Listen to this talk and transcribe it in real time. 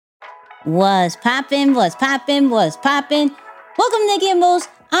What's poppin'? What's poppin'? What's poppin'? Welcome to Nikki and Moose.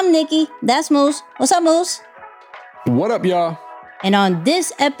 I'm Nikki. That's Moose. What's up, Moose? What up, y'all? And on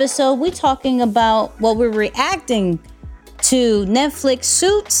this episode, we're talking about we're reacting to Netflix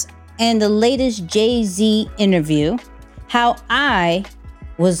Suits and the latest Jay-Z interview. How I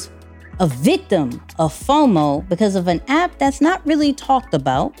was a victim of FOMO because of an app that's not really talked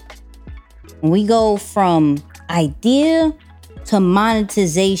about. We go from idea to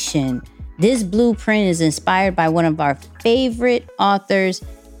monetization. This blueprint is inspired by one of our favorite authors,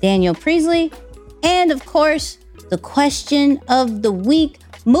 Daniel Priestley. And of course, the question of the week.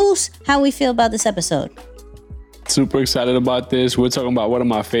 Moose, how we feel about this episode? Super excited about this. We're talking about one of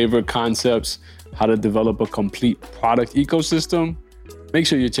my favorite concepts, how to develop a complete product ecosystem. Make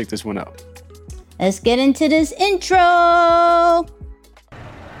sure you check this one out. Let's get into this intro.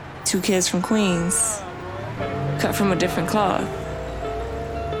 Two kids from Queens, cut from a different cloth.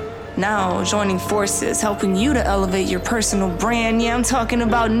 Now joining forces, helping you to elevate your personal brand. Yeah, I'm talking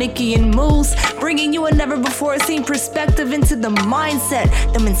about Nikki and Moose, bringing you a never-before-seen perspective into the mindset,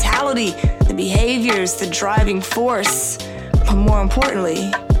 the mentality, the behaviors, the driving force, but more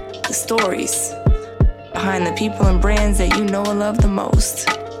importantly, the stories behind the people and brands that you know and love the most.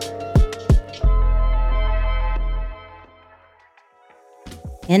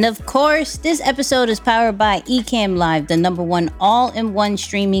 And of course, this episode is powered by Ecamm Live, the #1 all-in-one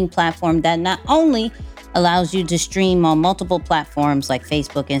streaming platform that not only allows you to stream on multiple platforms like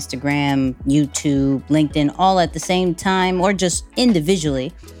Facebook, Instagram, YouTube, LinkedIn, all at the same time or just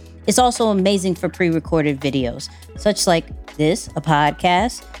individually. It's also amazing for pre-recorded videos, such like this, a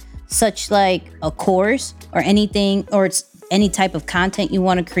podcast, such like a course or anything, or it's any type of content you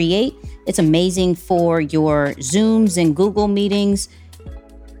want to create. It's amazing for your Zooms and Google meetings.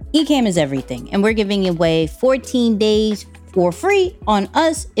 Ecamm is everything, and we're giving away 14 days for free on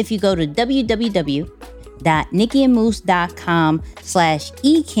us if you go to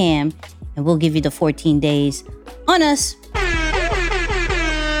www.nickyandmoose.com/ecamm, and we'll give you the 14 days on us.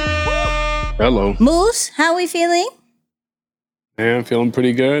 Hello. Moose, how we feeling? Man, feeling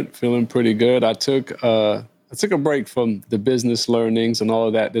pretty good. I took a break from the business learnings and all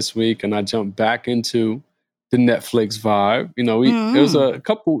of that this week, and I jumped back into the Netflix vibe. You know, it was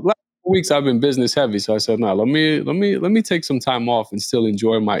last weeks I've been business heavy, so I said, no, let me take some time off and still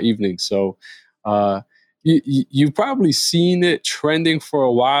enjoy my evening. So, you've probably seen it trending for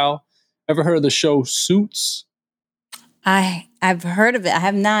a while. Ever heard of the show Suits? I've heard of it. I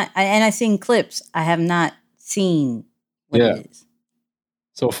have not, and I've seen clips. I have not seen what it is.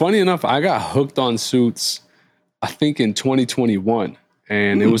 So funny enough, I got hooked on Suits, I think in 2021.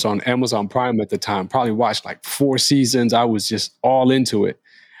 And it was on Amazon Prime at the time. Probably watched like 4 seasons. I was just all into it.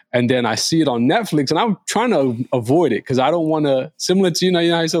 And then I see it on Netflix, and I'm trying to avoid it because I don't want to, similar to, you know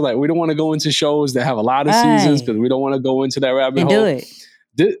how you said, like, we don't want to go into shows that have a lot of seasons because we don't want to go into that rabbit hole.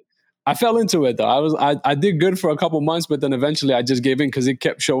 I fell into it, though. I did good for a couple months, but then eventually I just gave in because it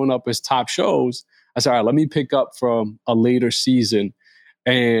kept showing up as top shows. I said, all right, let me pick up from a later season.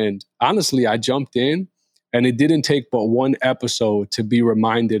 And honestly, I jumped in. And it didn't take but one episode to be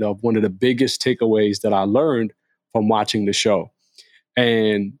reminded of one of the biggest takeaways that I learned from watching the show.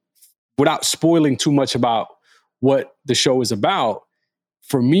 And without spoiling too much about what the show is about,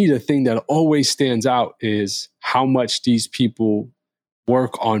 for me, the thing that always stands out is how much these people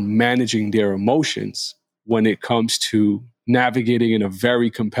work on managing their emotions when it comes to navigating in a very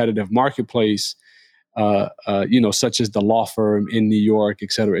competitive marketplace, such as the law firm in New York,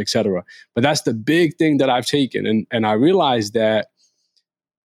 et cetera, et cetera. But that's the big thing that I've taken. And I realized that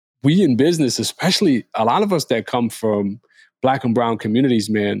we in business, especially a lot of us that come from Black and brown communities,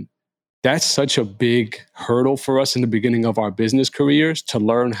 man, that's such a big hurdle for us in the beginning of our business careers to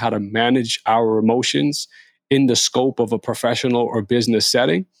learn how to manage our emotions in the scope of a professional or business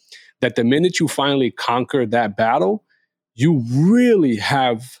setting, that the minute you finally conquer that battle, you really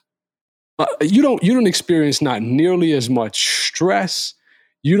have you don't experience not nearly as much stress.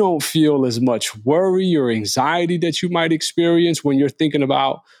 You don't feel as much worry or anxiety that you might experience when you're thinking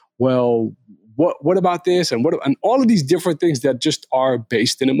about, well, what about this and all of these different things that just are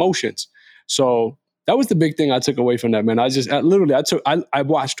based in emotions. So that was the big thing I took away from that, man. I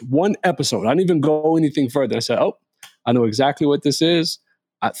watched one episode. I didn't even go anything further. I said, oh, I know exactly what this is.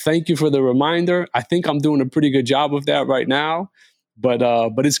 Thank you for the reminder. I think I'm doing a pretty good job of that right now. But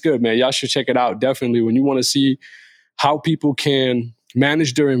it's good, man. Y'all should check it out. Definitely. When you want to see how people can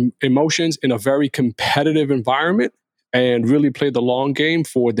manage their emotions in a very competitive environment and really play the long game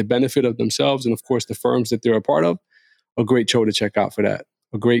for the benefit of themselves and, of course, the firms that they're a part of, a great show to check out for that.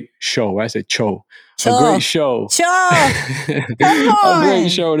 a great show. I said show. Sure. A great show. Sure. Come on. A great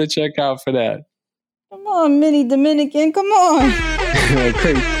show to check out for that. Come on, mini Dominican. Come on.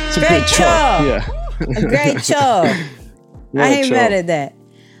 It's a Great good show. Yeah. A great show. What I a ain't show. mad at that.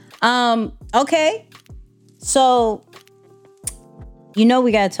 Okay. So,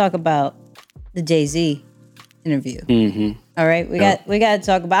 we got to talk about the Jay-Z interview. Mm-hmm. All right, we got to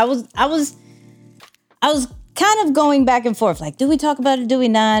talk about. I was kind of going back and forth. Like, do we talk about it? Do we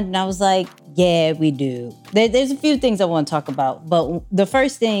not? And I was like, yeah, we do. There's a few things I want to talk about, but the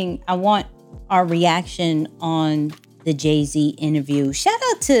first thing I want our reaction on the Jay-Z interview. Shout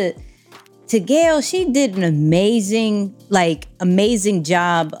out to Gail. She did an amazing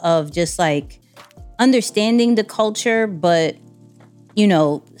job of just like understanding the culture, but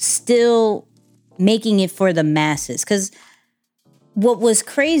still making it for the masses. Because what was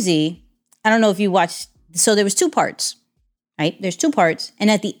crazy, I don't know if you watched, so there was 2 parts, right? There's 2 parts.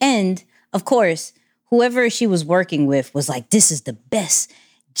 And at the end, of course, whoever she was working with was like, this is the best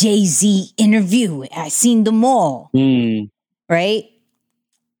Jay-Z interview. I seen them all, right?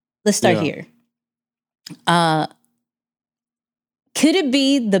 Let's start here. Could it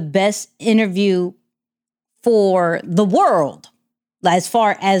be the best interview for the world? As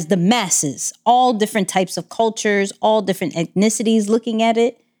far as the masses, all different types of cultures, all different ethnicities looking at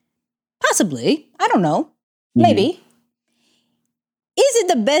it? Possibly. I don't know. Maybe. Is it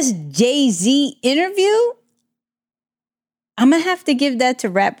the best Jay-Z interview? I'm going to have to give that to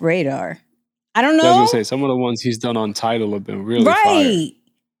Rap Radar. I don't know. I was going to say, some of the ones he's done on Tidal have been really fire. Right.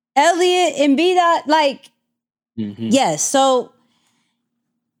 Elliot and B-Dot, yes. So,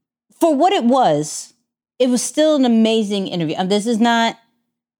 for what it was still an amazing interview. This is not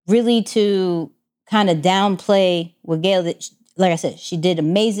really to kind of downplay what Gail did. Like I said, she did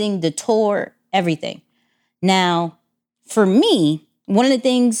amazing, the tour, everything. Now, for me, one of the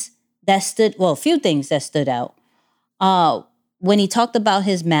things that a few things that stood out, when he talked about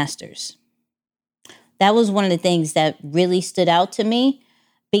his masters, that was one of the things that really stood out to me,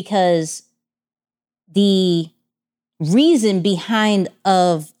 because the reason behind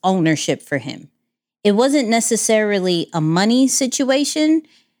of ownership for him, it wasn't necessarily a money situation.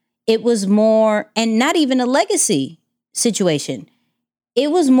 It was more, and not even a legacy situation. It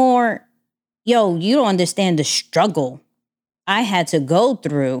was more, you don't understand the struggle I had to go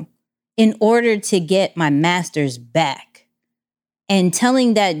through in order to get my master's back. And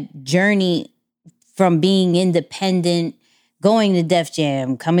telling that journey from being independent, going to Def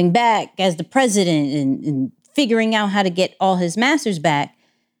Jam, coming back as the president and figuring out how to get all his masters back,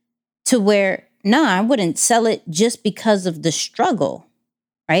 to where, I wouldn't sell it just because of the struggle,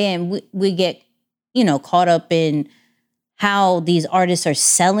 right? And we get, caught up in how these artists are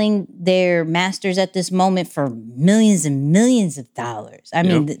selling their masters at this moment for millions and millions of dollars. I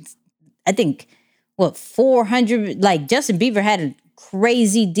mean, I think, 400, like Justin Bieber had a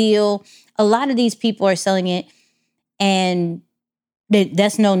crazy deal. A lot of these people are selling it, and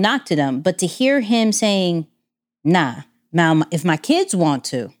that's no knock to them. But to hear him saying, now, if my kids want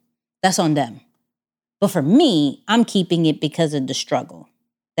to, that's on them. But for me, I'm keeping it because of the struggle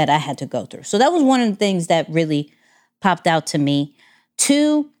that I had to go through. So that was one of the things that really popped out to me.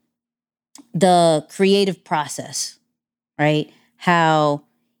 2, the creative process, right? How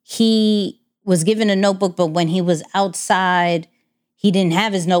he was given a notebook, but when he was outside, he didn't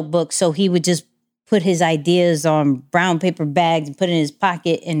have his notebook. So he would just put his ideas on brown paper bags and put it in his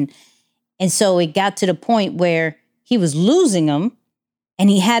pocket. And so it got to the point where he was losing them, and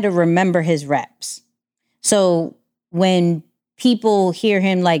he had to remember his raps. So when people hear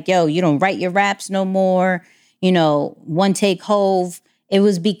him like, you don't write your raps no more, one take Hove, it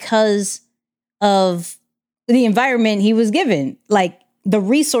was because of the environment he was given, like the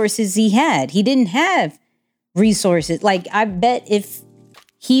resources he had. He didn't have resources. Like, I bet if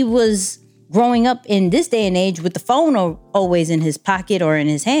he was growing up in this day and age with the phone always in his pocket or in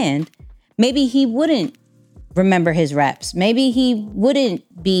his hand, maybe he wouldn't remember his raps. Maybe he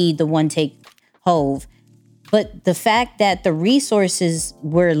wouldn't be the one take Hove. But the fact that the resources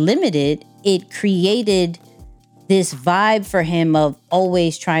were limited, it created this vibe for him of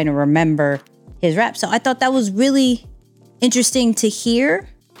always trying to remember his rap. So I thought that was really interesting to hear.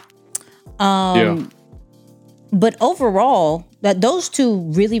 But overall, that those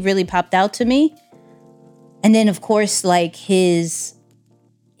 2 really, really popped out to me. And then, of course, like his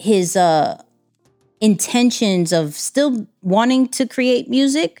intentions of still wanting to create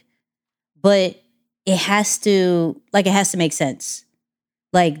music, but it has to make sense.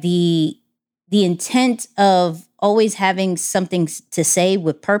 Like the intent of always having something to say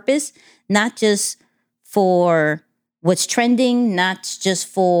with purpose, not just for what's trending, not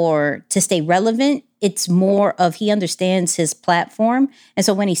just to stay relevant. It's more of he understands his platform. And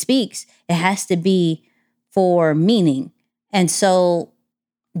so when he speaks, it has to be for meaning. And so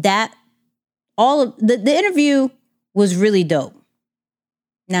that all of the interview was really dope.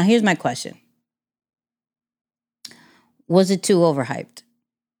 Now, here's my question. Was it too overhyped?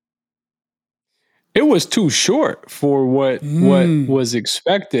 It was too short for what was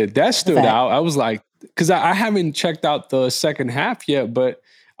expected. That stood out. I was like, because I haven't checked out the second half yet, but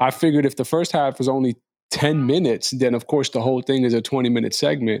I figured if the first half was only 10 minutes, then of course the whole thing is a 20-minute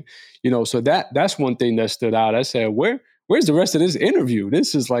segment. So that's one thing that stood out. I said, where's the rest of this interview?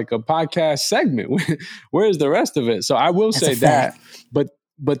 This is like a podcast segment. Where's the rest of it? So I will say that, but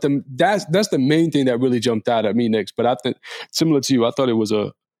that's the main thing that really jumped out at me next. But I think similar to you, I thought it was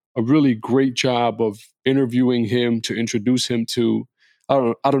a really great job of interviewing him to introduce him to,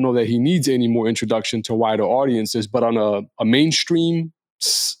 I don't know that he needs any more introduction to wider audiences, but on a mainstream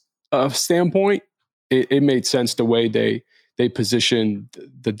standpoint, it made sense the way they positioned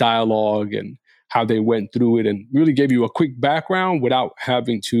the dialogue and how they went through it, and really gave you a quick background without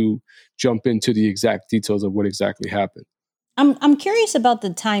having to jump into the exact details of what exactly happened. I'm curious about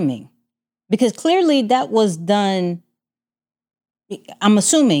the timing, because clearly that was done, I'm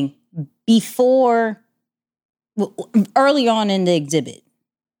assuming, early on in the exhibit,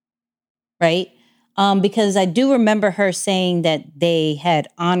 right? Because I do remember her saying that they had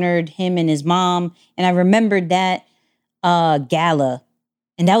honored him and his mom, and I remembered that gala,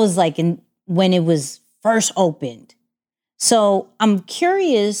 and that was like when it was first opened. So I'm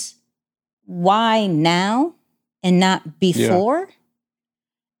curious why now and not before?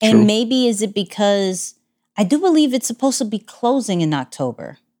 Yeah. And maybe is it because I do believe it's supposed to be closing in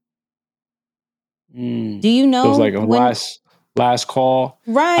October. Do you know? It was like a last call.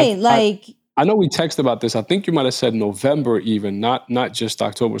 Right. I know we texted about this. I think you might have said November even, not just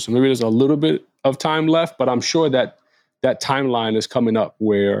October. So maybe there's a little bit of time left, but I'm sure that timeline is coming up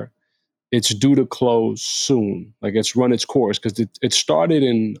where it's due to close soon. Like it's run its course, because it started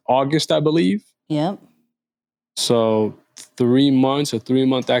in August, I believe. Yep. So 3 months, a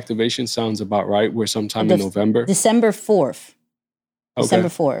 3-month activation sounds about right. We're sometime in November. December 4th. Okay. December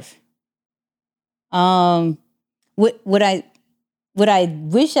 4th. What I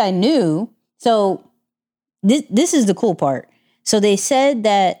wish I knew. So this is the cool part. So they said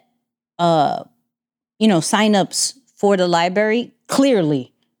that, signups for the library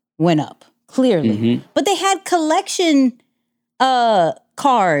clearly went up. Clearly. Mm-hmm. But they had collection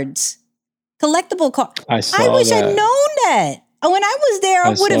cards. Collectible cards. I wish I'd known that. When I was there,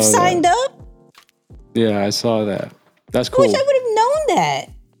 I would have signed up. Yeah, I saw that. That's cool. I wish I would have known that.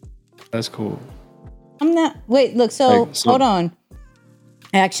 That's cool. I'm not. Wait, look. So hold on.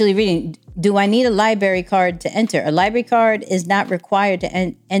 I'm actually reading. Do I need a library card to enter? A library card is not required to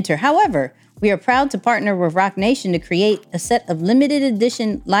enter. However, we are proud to partner with Rock Nation to create a set of limited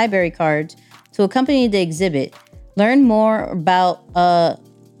edition library cards to accompany the exhibit. Learn more about the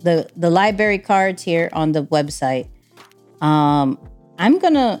library cards here on the website. I'm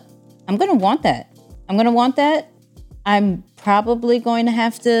gonna want that. I'm probably going to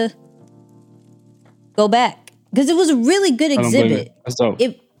have to go back, because it was a really good exhibit. That's dope.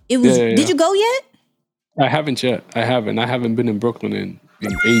 It was. Yeah. Did you go yet? I haven't yet. I haven't been in Brooklyn in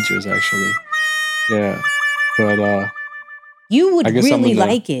ages, actually. Yeah, but you would really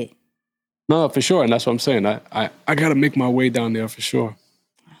like it. No, for sure, and that's what I'm saying. I gotta make my way down there for sure.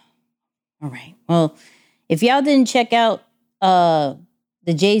 All right. Well, if y'all didn't check out the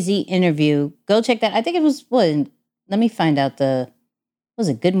Jay-Z interview, go check that. I think it was what? Let me find out was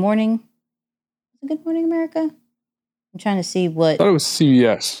it Good Morning? Was it Good Morning America? I'm trying to see what. I thought it was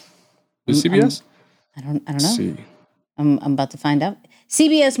CBS. Was it CBS? I don't know. I'm about to find out.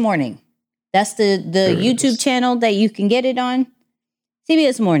 CBS Morning. That's the YouTube channel that you can get it on.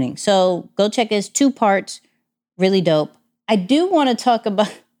 CBS Morning. So go check it. It's 2 parts. Really dope. I do want to talk about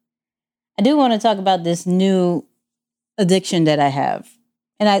this new addiction that I have.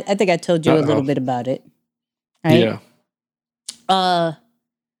 And I think I told you a little bit about it. Right? Yeah.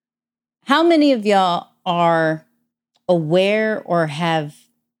 How many of y'all are aware or have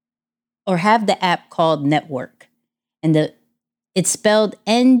the app called Network? And it's spelled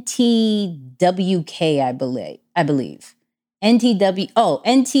NTWK, I believe. NTWRK.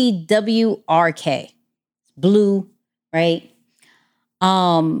 Blue, right?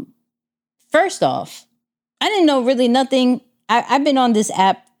 First off, I didn't know really nothing. I've been on this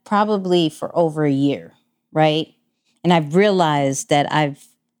app probably for over a year, right? And I've realized that I've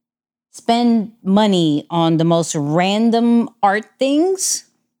spent money on the most random art things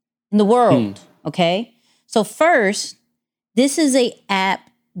in the world, okay? So first, this is a app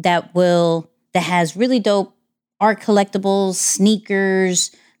that has really dope art collectibles,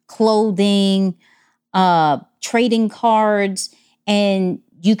 sneakers, clothing, trading cards, and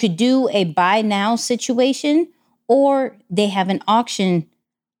you could do a buy now situation, or they have an auction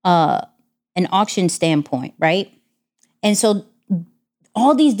standpoint, right? And so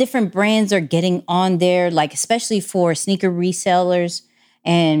all these different brands are getting on there, like especially for sneaker resellers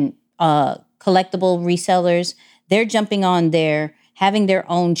and collectible resellers. They're jumping on there, having their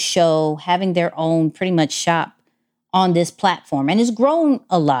own show, having their own pretty much shop on this platform. And it's grown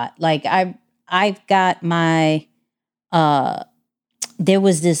a lot. Like I've got my, there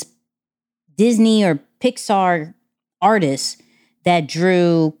was this Disney or Pixar artist that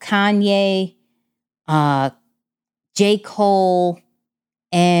drew Kanye, J. Cole,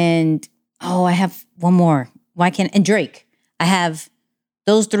 and I have one more. And Drake. I have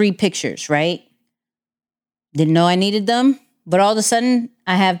those 3 pictures, right? Didn't know I needed them, but all of a sudden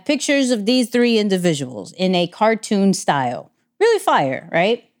I have pictures of these 3 individuals in a cartoon style. Really fire,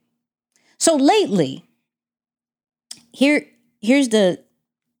 right? So lately,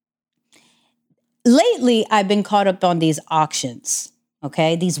 lately I've been caught up on these auctions,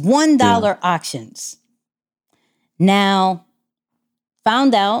 okay? These $1 auctions. Now,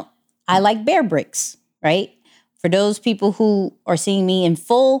 found out I like bear bricks, right? For those people who are seeing me in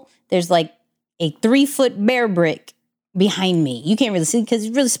full, there's like a 3-foot bear brick behind me. You can't really see because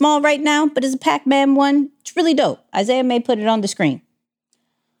it's really small right now, but it's a Pac-Man one. It's really dope. Isaiah may put it on the screen.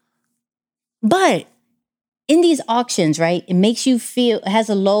 But in these auctions, right, it makes you feel, it has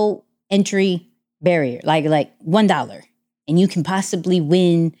a low entry barrier, like $1. And you can possibly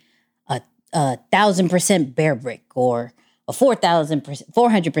win a 1,000% bear brick or a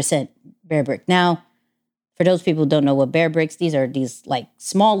 400% bear brick. Now, for those people who don't know what bear bricks, these are these like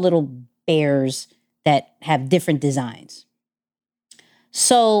small little bears that have different designs.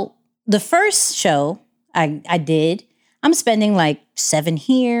 So the first show I did, I'm spending like 7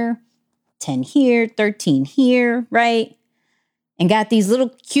 here, 10 here, 13 here, right? And got these little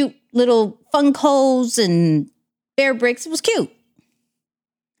cute little Funkos and bear bricks. It was cute.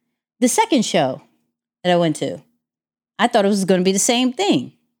 The second show that I went to, I thought it was going to be the same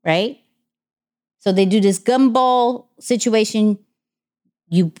thing, right? So they do this gumball situation.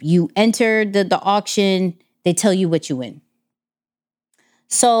 You enter the auction. They tell you what you win.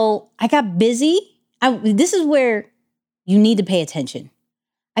 So I got busy. This is where you need to pay attention.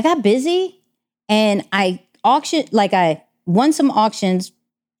 I got busy and I won some auctions,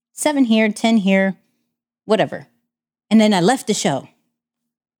 7 here, 10 here, whatever. And then I left the show.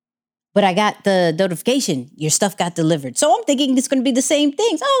 But I got the notification, your stuff got delivered. So I'm thinking it's going to be the same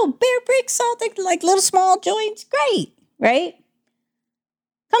things. Oh, bear bricks, all like little small joints. Great, right?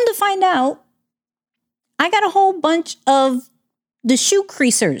 Come to find out, I got a whole bunch of the shoe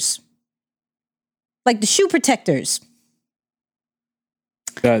creasers. Like the shoe protectors.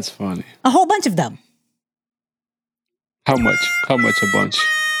 That's funny. A whole bunch of them. How much? How much a bunch?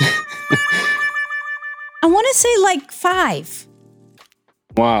 I want to say like 5.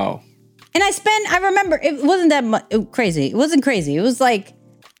 Wow. And I remember, it wasn't that much crazy. It wasn't crazy. It was like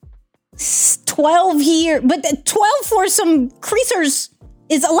 12 here. But 12 for some creasers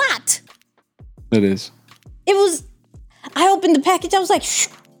is a lot. It is. I opened the package. I was like,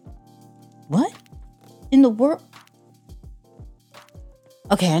 what in the world?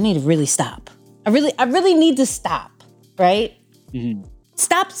 Okay, I need to really stop. I really need to stop, right? Mm-hmm.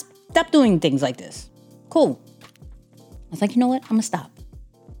 Stop doing things like this. Cool. I was like, you know what? I'm going to stop.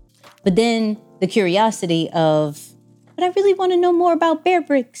 But then the curiosity of, but I really want to know more about bear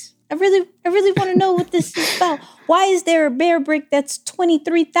bricks. I really want to know what this is about. Why is there a bear brick that's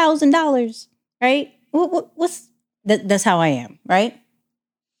 $23,000? Right? What's that? That's how I am, right?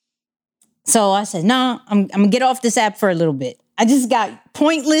 So I said, nah, I'm gonna get off this app for a little bit. I just got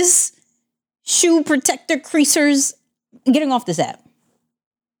pointless shoe protector creasers. I'm getting off this app.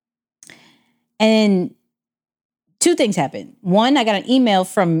 And 2 things happened. One, I got an email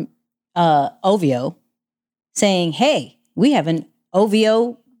from OVO saying, hey, we have an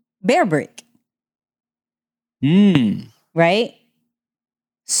OVO bear brick. Right?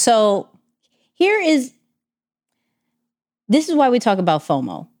 So this is why we talk about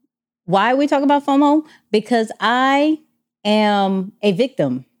FOMO. Why we talk about FOMO? Because I am a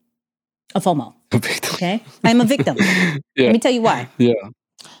victim of FOMO. Okay? I'm a victim. Yeah. Let me tell you why. Yeah.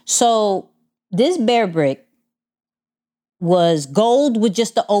 So this bear brick was gold with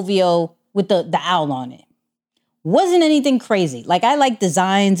just the OVO with the owl on it. Wasn't anything crazy. Like, I like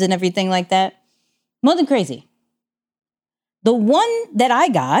designs and everything like that. Nothing crazy. The one that I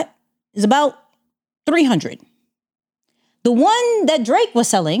got is about $300. The one that Drake was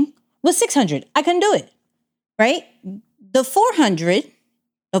selling was $600. I couldn't do it, right? The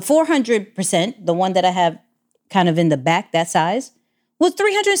 400%, the one that I have kind of in the back, that size, was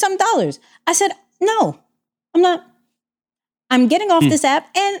 $300 something. I said, no, I'm not. I'm getting off this app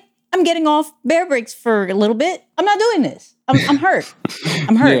and I'm getting off Bear Bricks for a little bit. I'm not doing this. I'm hurt.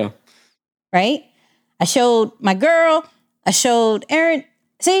 I'm hurt. Yeah. Right? I showed my girl. I showed Aaron.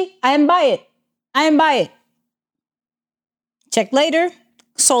 See, I didn't buy it. Check later.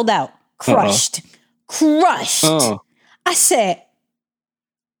 Sold out. Crushed. Oh. I said,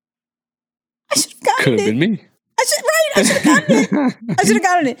 I should have gotten it. Could have been me. I should have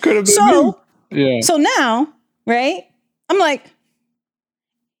gotten it. Could have been me. So now, right? I'm like,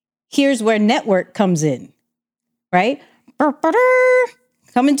 here's where network comes in, right?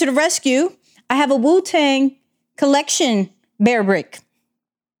 Coming to the rescue. I have a Wu-Tang collection Bear Brick.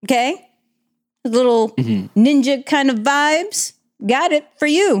 Okay? Little ninja kind of vibes. Got it for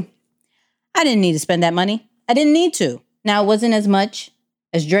you. I didn't need to spend that money. I didn't need to. Now, it wasn't as much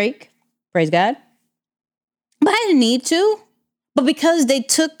as Drake. Praise God. But I didn't need to. But because they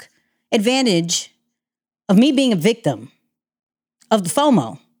took advantage of me being a victim of the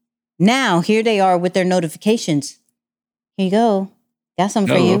FOMO, now here they are with their notifications. Here you go. Got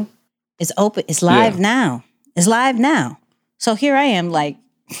something for you. It's open. It's live now. It's live now. So here I am like,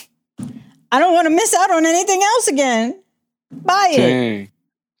 I don't want to miss out on anything else again. Buy it. Dang.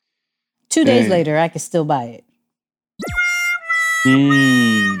 2 days later, I could still buy it.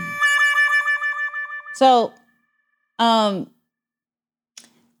 So, I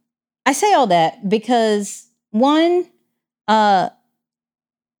say all that because one,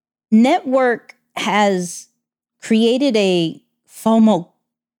 network has created a FOMO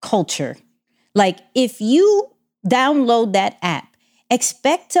culture. Like if you download that app,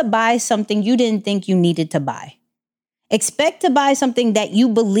 expect to buy something you didn't think you needed to buy. Expect to buy something that you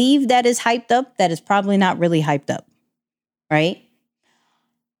believe that is hyped up, that is probably not really hyped up, right?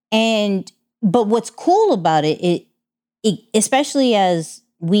 But what's cool about it, especially as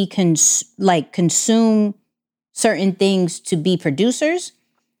we consume certain things to be producers,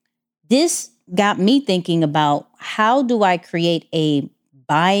 this got me thinking about how do I create a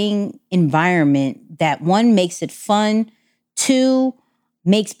buying environment that one, makes it fun, two,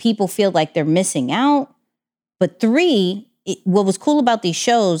 makes people feel like they're missing out, but three, what was cool about these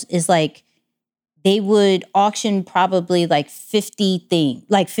shows is like they would auction probably like 50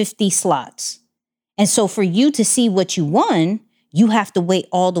 slots. And so for you to see what you won, you have to wait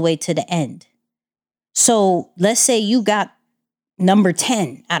all the way to the end. So let's say you got number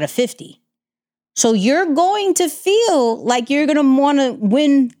 10 out of 50. So you're going to feel like you're going to want to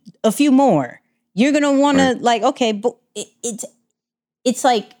win a few more. You're going to want to like, okay, but it's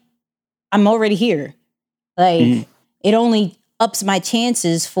like I'm already here. Like it only ups my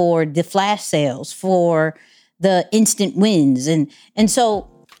chances for the flash sales, for the instant wins. And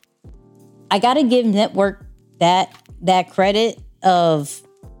so I got to give network that credit of,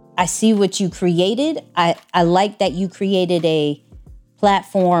 I see what you created. I like that you created a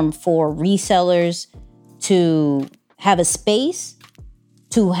platform for resellers to have a space,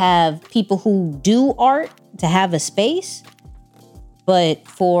 to have people who do art to have a space, but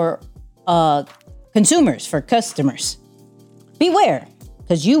for consumers, for customers, beware,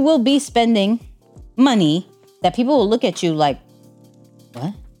 because you will be spending money that people will look at you like,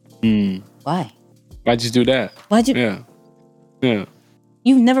 what? Why? Why'd you do that? Why'd you? Yeah.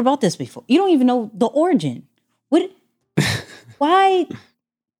 You've never bought this before. You don't even know the origin. What? Why?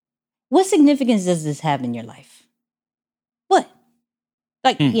 What significance does this have in your life? What?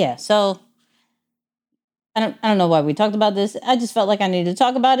 Like, yeah. So I don't know why we talked about this. I just felt like I needed to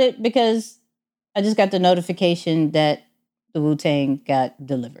talk about it because I just got the notification that the Wu-Tang got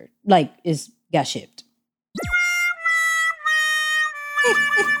delivered. Like, got shipped.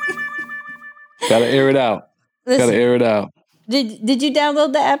 Gotta air it out. Listen, Gotta air it out. Did you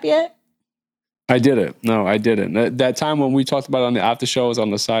download the app yet? I didn't. No, I didn't. That time when we talked about it on the after shows on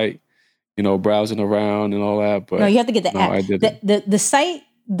the site, browsing around and all that. But no, you have to get the app. I didn't. The site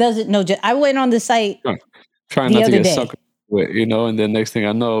doesn't know. I went on the site trying not to get sucked with, and then next thing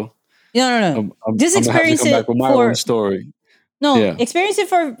I know, no. Just I'm gonna have to come back with my own story. No, experience it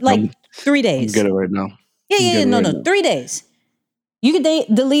for 3 days. Get it right now. Yeah. No. 3 days. You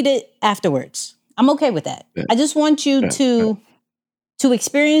can delete it afterwards. I'm okay with that. Yeah. I just want you to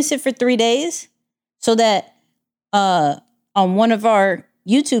experience it for 3 days so that on one of our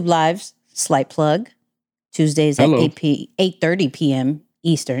YouTube lives, slight plug, Tuesdays at 8:30 p.m.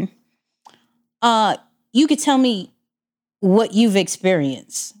 Eastern, you could tell me what you've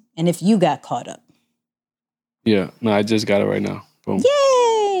experienced and if you got caught up. Yeah. No, I just got it right now. Boom.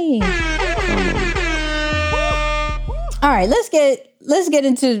 Yay! All right, let's get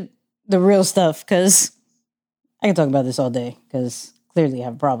into the real stuff, because I can talk about this all day, because clearly I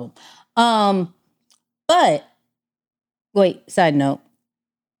have a problem. But wait, side note.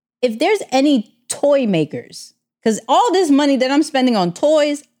 If there's any toy makers, because all this money that I'm spending on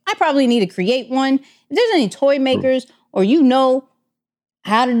toys, I probably need to create one. If there's any toy makers, or you know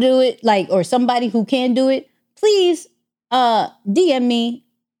how to do it, like, or somebody who can do it, please DM me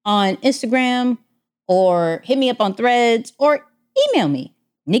on Instagram, or hit me up on Threads, or email me,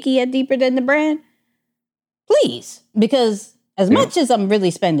 Nikki@deeperthanthebrand. Please, because as much as I'm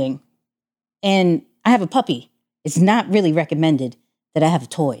really spending, and I have a puppy, it's not really recommended that I have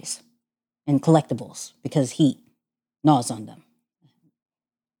toys and collectibles, because he gnaws on them.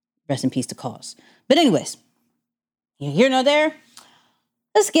 Rest in peace to Cause. But anyways, you're here nor there.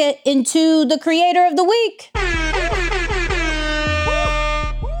 Let's get into the creator of the week.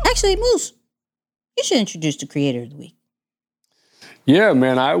 Actually, Moose, you should introduce the creator of the week. Yeah,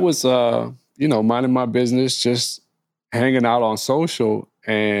 man. I was, minding my business, just hanging out on social,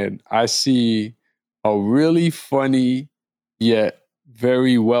 and I see a really funny yet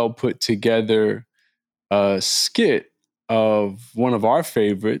very well put together skit of one of our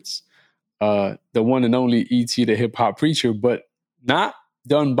favorites, the one and only E.T. the Hip Hop Preacher, but not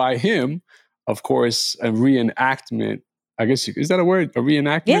done by him. Of course, a reenactment. I guess, is that a word? A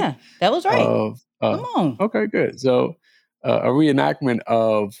reenactment? Yeah, that was right. Come on. Okay, good. So a reenactment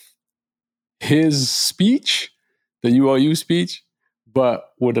of his speech, the ULU speech,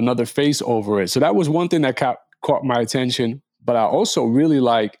 but with another face over it. So that was one thing that caught my attention. But I also really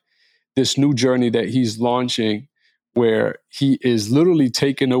like this new journey that he's launching, where he is literally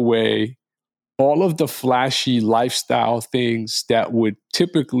taking away all of the flashy lifestyle things that would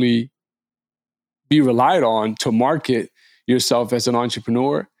typically be relied on to market yourself as an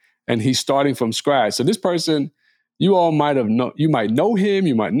entrepreneur. And he's starting from scratch. So this person, you all might know him,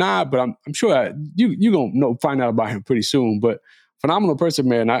 you might not, but I'm sure you gonna find out about him pretty soon. But phenomenal person,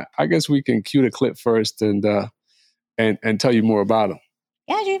 man. I guess we can cue the clip first and tell you more about him.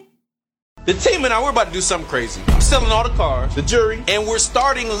 Got you. The team and I, we're about to do something crazy. I'm selling all the cars, the jury, and we're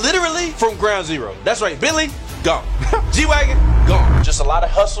starting literally from ground zero. That's right, Bentley, gone. G-Wagon, gone. Just a lot of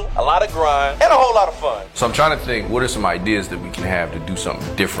hustle, a lot of grind, and a whole lot of fun. So I'm trying to think, what are some ideas that we can have to do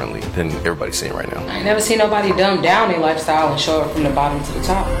something differently than everybody's seeing right now? I ain't never seen nobody dumb down their lifestyle and show it from the bottom to the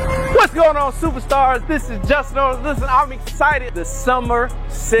top. What's going on, superstars? This is Justin Owens. Listen, I'm excited. The summer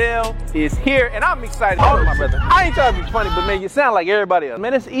sale is here, and I'm excited. Oh, my brother. I ain't trying to be funny, but man, you sound like everybody else.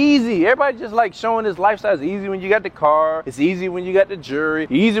 Man, it's easy. Everybody just like showing this lifestyle. It's easy when you got the car. It's easy when you got the jury.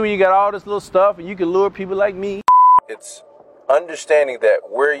 Easy when you got all this little stuff, and you can lure people like me. It's understanding that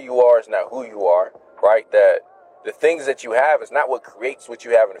where you are is not who you are, right? That the things that you have is not what creates what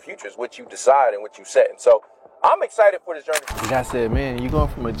you have in the future. It's what you decide and what you set. And so I'm excited for this journey. The guy said, man, you going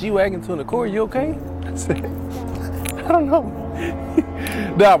from a G-Wagon to an Accord, you okay? I said, I don't know.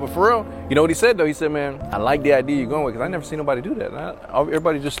 Nah, but for real, you know what he said though? He said, man, I like the idea you're going with, because I never seen nobody do that.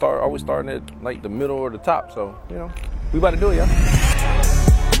 Everybody just always starting at like the middle or the top. So, we about to do it, y'all.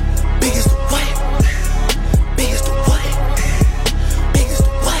 Biggest the what? Biggest the what? Biggest the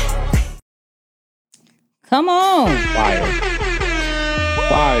what? Come on.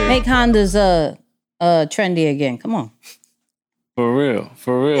 Fire. Make Hondas trendy again. Come on. For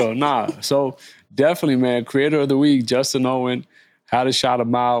real. Nah. So definitely, man, creator of the week, Justin Owen. Had to shout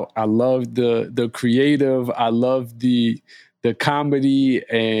him out. I love the creative. I love the comedy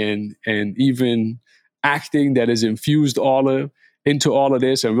and even acting that is infused into all of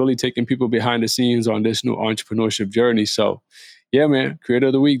this, and really taking people behind the scenes on this new entrepreneurship journey. So yeah, man, creator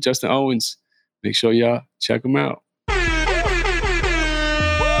of the week, Justin Owens. Make sure y'all check him out.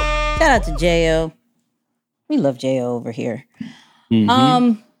 Shout out to J.O. We love J.O. over here.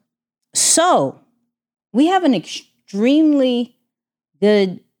 Mm-hmm. So we have an extremely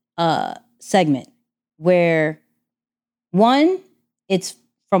good segment where, one, it's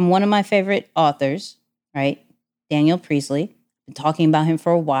from one of my favorite authors, right? Daniel Priestley. Been talking about him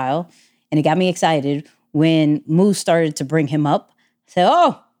for a while, and it got me excited when Moose started to bring him up. I said,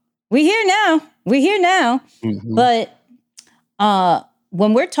 oh, we're here now. Mm-hmm. But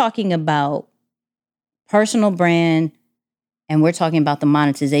when we're talking about personal brand and we're talking about the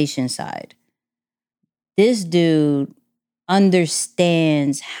monetization side, this dude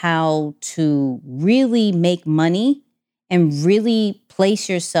understands how to really make money and really place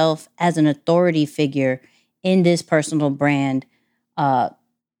yourself as an authority figure in this personal brand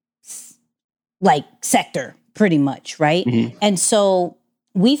sector, pretty much, right? Mm-hmm. And so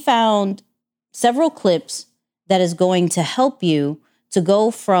we found several clips that is going to help you to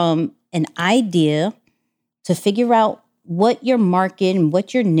go from an idea to figure out what your market and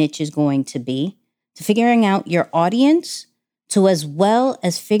what your niche is going to be, to figuring out your audience, to as well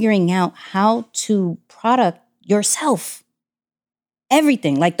as figuring out how to product yourself.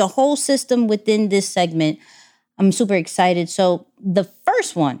 Everything, like the whole system within this segment. I'm super excited. So the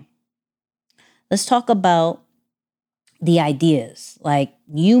first one, let's talk about the ideas. Like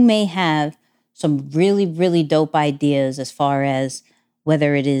you may have some really, really dope ideas as far as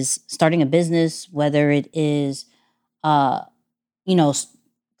whether it is starting a business, whether it is,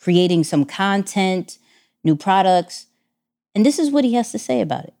 creating some content, new products. And this is what he has to say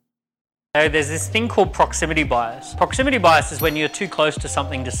about it. So there's this thing called proximity bias. Proximity bias is when you're too close to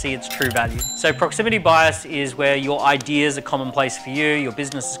something to see its true value. So proximity bias is where your ideas are commonplace for you, your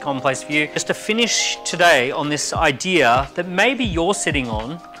business is commonplace for you. Just to finish today on this idea that maybe you're sitting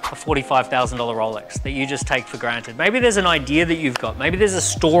on a $45,000 Rolex that you just take for granted. Maybe there's an idea that you've got. Maybe there's a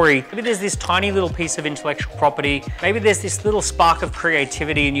story. Maybe there's this tiny little piece of intellectual property. Maybe there's this little spark of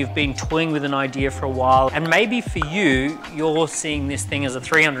creativity and you've been toying with an idea for a while. And maybe for you, you're seeing this thing as a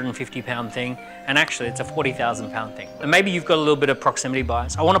 350-pound thing and actually it's a 40,000-pound thing. And maybe you've got a little bit of proximity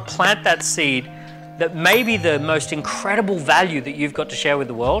bias. I want to plant that seed that maybe the most incredible value that you've got to share with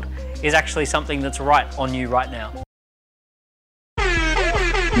the world is actually something that's right on you right now.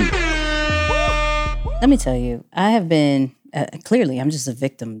 Let me tell you, I have been, clearly, I'm just a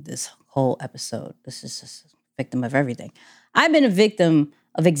victim this whole episode. This is just a victim of everything. I've been a victim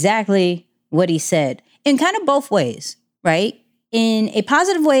of exactly what he said in kind of both ways, right? In a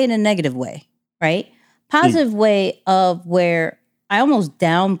positive way and a negative way, right? Positive way of where I almost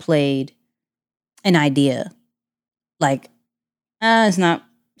downplayed an idea. Like, it's not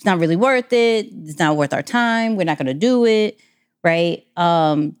really worth it. It's not worth our time. We're not going to do it, right?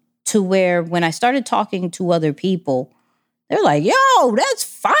 To where when I started talking to other people, they're like, yo, that's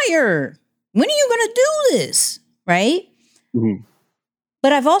fire. When are you going to do this? Right? Mm-hmm.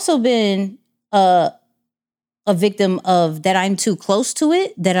 But I've also been a victim of that I'm too close to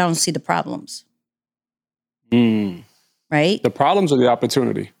it, that I don't see the problems. Right? The problems or the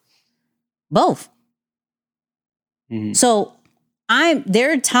opportunity? Both. Mm-hmm. So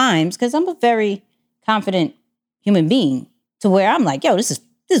there are times, because I'm a very confident human being, to where I'm like, yo, this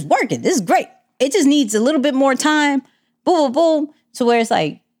is working. This is great. It just needs a little bit more time. Boom, boom, boom. To where it's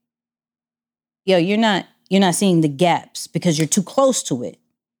like, yo, you're not seeing the gaps because you're too close to it.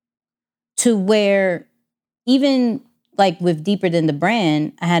 To where even like with Deeper Than the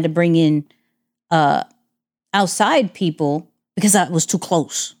Brand, I had to bring in outside people because I was too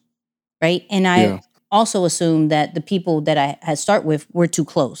close. Right. And I also assumed that the people that I had start with were too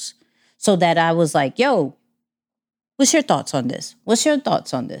close. So that I was like, yo, what's your thoughts on this? What's your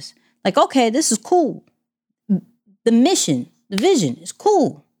thoughts on this? Like, okay, this is cool. The mission, the vision is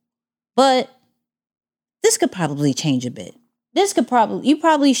cool. But this could probably change a bit. You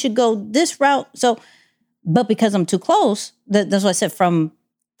probably should go this route. So, but because I'm too close, that's what I said from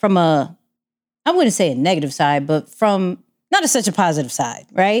a, I wouldn't say a negative side, but from not such a positive side,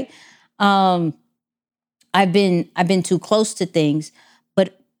 right? I've been too close to things,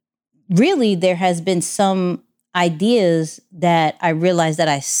 but really there has been some ideas that I realized that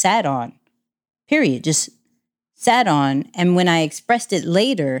I sat on, period, just sat on. And when I expressed it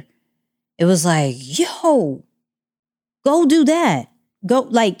later, it was like, yo, go do that. Go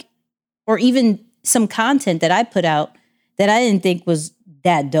like, or even some content that I put out that I didn't think was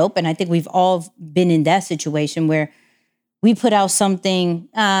that dope. And I think we've all been in that situation where we put out something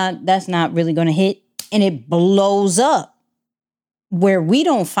that's not really going to hit and it blows up, where we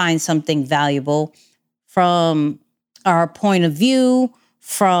don't find something valuable from our point of view,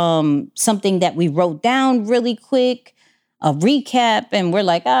 from something that we wrote down really quick, a recap, and we're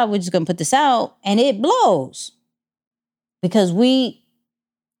like, we're just going to put this out, and it blows. Because we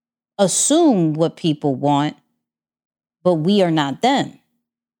assume what people want, but we are not them.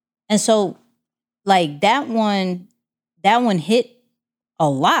 And so, like, that one hit a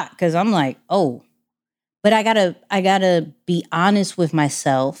lot, because I'm like, oh, but I gotta be honest with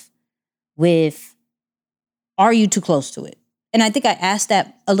myself with, are you too close to it? And I think I asked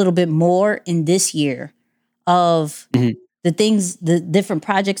that a little bit more in this year of the things, the different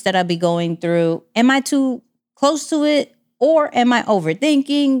projects that I'll be going through. Am I too close to it, or am I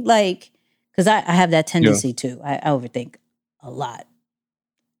overthinking? Like, because I have that tendency too. I overthink a lot,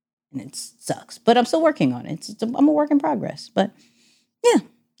 and it sucks. But I'm still working on it. I'm a work in progress. But yeah,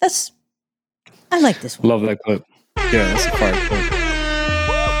 I like this one. Love that clip. Yeah, that's a fire clip.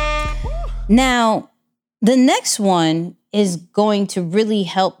 Now, the next one is going to really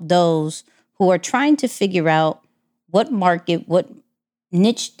help those who are trying to figure out what market, what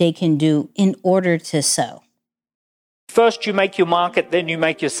niche they can do in order to sell. First, you make your market, then you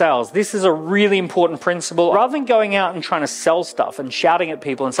make your sales. This is a really important principle. Rather than going out and trying to sell stuff and shouting at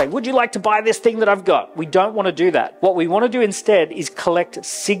people and saying, would you like to buy this thing that I've got? We don't want to do that. What we want to do instead is collect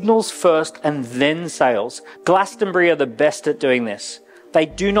signals first and then sales. Glastonbury are the best at doing this. They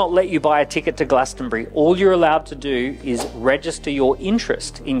do not let you buy a ticket to Glastonbury. All you're allowed to do is register your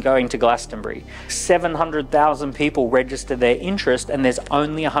interest in going to Glastonbury. 700,000 people register their interest and there's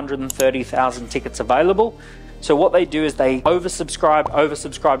only 130,000 tickets available. So what they do is they oversubscribe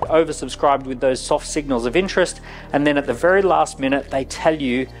with those soft signals of interest. And then at the very last minute, they tell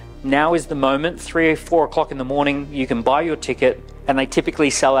you, now is the moment, 3 or 4 o'clock in the morning, you can buy your ticket. And they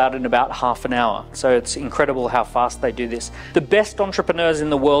typically sell out in about half an hour. So it's incredible how fast they do this. The best entrepreneurs in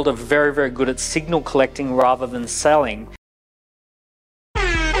the world are very, very good at signal collecting rather than selling.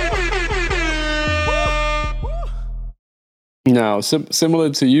 Now, similar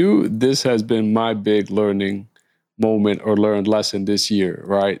to you, this has been my big learning moment or learned lesson this year,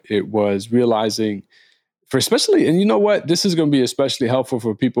 right? It was realizing for especially, and you know what, this is going to be especially helpful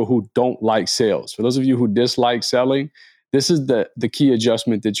for people who don't like sales. For those of you who dislike selling, this is the key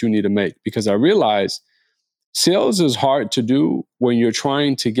adjustment that you need to make, because I realize sales is hard to do when you're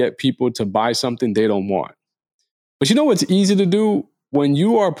trying to get people to buy something they don't want. But you know what's easy to do? When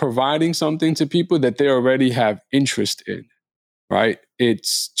you are providing something to people that they already have interest in, right?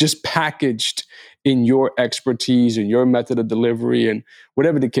 It's just packaged in your expertise and your method of delivery and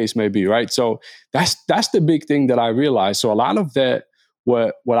whatever the case may be, right? So that's the big thing that I realized. So a lot of that,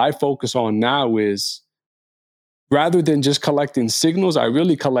 what I focus on now is, rather than just collecting signals, I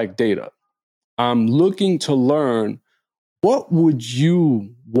really collect data. I'm looking to learn, what would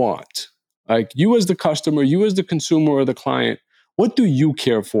you want? Like, you as the customer, you as the consumer or the client, what do you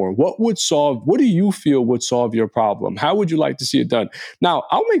care for? What do you feel would solve your problem? How would you like to see it done? Now,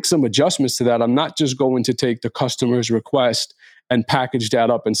 I'll make some adjustments to that. I'm not just going to take the customer's request and package that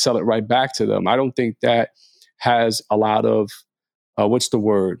up and sell it right back to them. I don't think that has a lot of,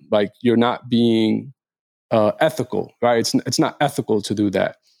 like, you're not being ethical, right? It's not ethical to do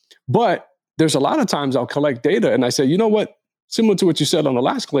that. But there's a lot of times I'll collect data and I say, you know what? Similar to what you said on the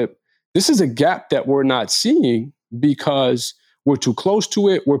last clip, this is a gap that we're not seeing because we're too close to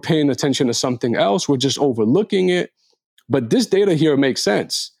it. We're paying attention to something else. We're just overlooking it. But this data here makes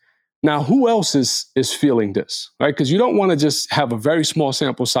sense. Now, who else is feeling this, right? Because you don't want to just have a very small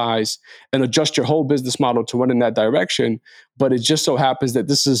sample size and adjust your whole business model to run in that direction. But it just so happens that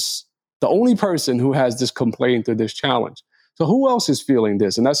this is the only person who has this complaint or this challenge. So who else is feeling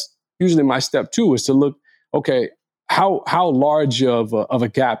this? And that's usually my step 2, is to look, okay, how large of a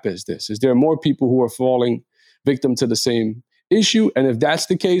gap is this? Is there more people who are falling victim to the same issue? And if that's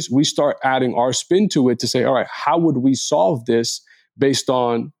the case, we start adding our spin to it to say, all right, how would we solve this based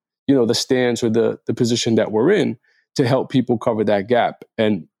on, the stance or the position that we're in to help people cover that gap?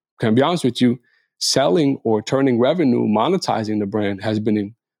 And can I be honest with you, selling or turning revenue, monetizing the brand has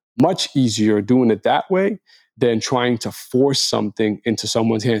been much easier doing it that way than trying to force something into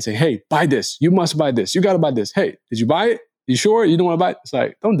someone's hand and say, hey, buy this. You must buy this. You got to buy this. Hey, did you buy it? You sure you don't want to buy it? It's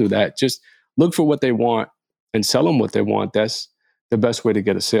like, don't do that. Just look for what they want and sell them what they want. That's the best way to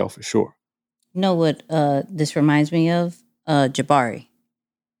get a sale for sure. You know what this reminds me of? Jabari.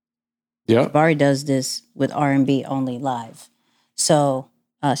 Yeah. Jabari does this with R&B only live. So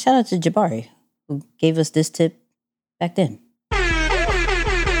shout out to Jabari, who gave us this tip back then.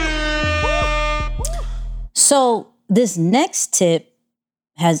 So this next tip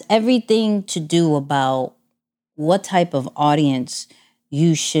has everything to do about what type of audience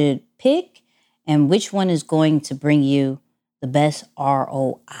you should pick and which one is going to bring you the best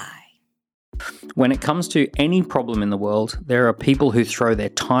ROI. When it comes to any problem in the world, there are people who throw their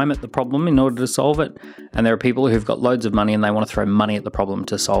time at the problem in order to solve it, and there are people who've got loads of money and they want to throw money at the problem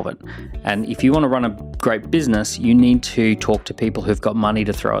to solve it. And if you want to run a great business, you need to talk to people who've got money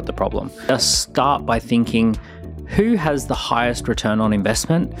to throw at the problem. Just start by thinking, who has the highest return on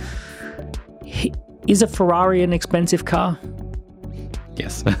investment? Is a Ferrari an expensive car?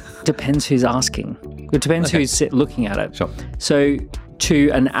 Yes. Depends who's asking. It depends who's looking at it. Sure. So to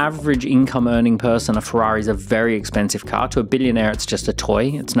an average income earning person, a Ferrari is a very expensive car. To a billionaire, it's just a toy.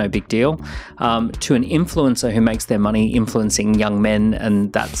 It's no big deal. To an influencer who makes their money influencing young men,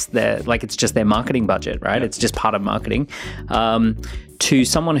 and that's it's just their marketing budget, right? It's just part of marketing. To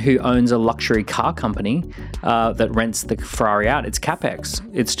someone who owns a luxury car company that rents the Ferrari out, it's CapEx.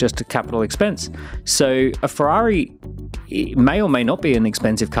 It's just a capital expense. So a Ferrari may or may not be an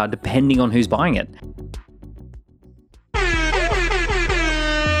expensive car depending on who's buying it.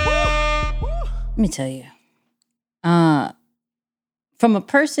 Let me tell you, from a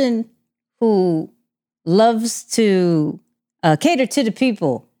person who loves to cater to the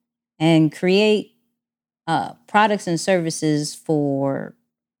people and create products and services for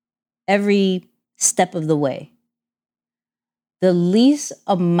every step of the way, the least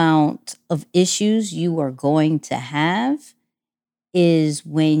amount of issues you are going to have is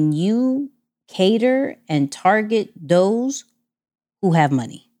when you cater and target those who have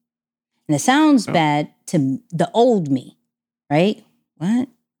money. And it sounds bad to the old me, right? What?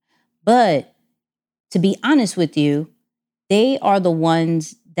 But to be honest with you, they are the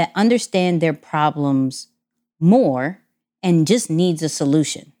ones that understand their problems more and just needs a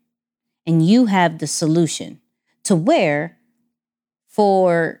solution. And you have the solution to where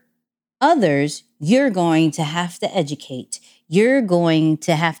for others, you're going to have to educate. You're going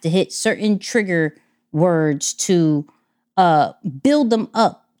to have to hit certain trigger words to build them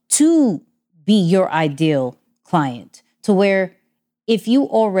up to be your ideal client. To where if you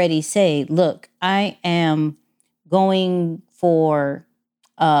already say, look, I am going for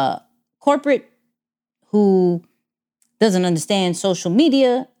corporate who doesn't understand social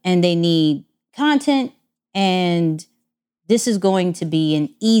media and they need content, and this is going to be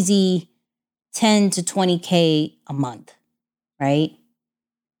an easy 10 to 20K a month, right?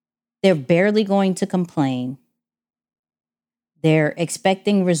 They're barely going to complain. They're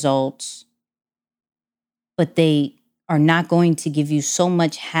expecting results, but they are not going to give you so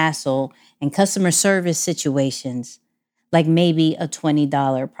much hassle and customer service situations like maybe a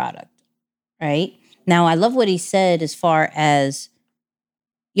 $20 product, right? Now, I love what he said as far as,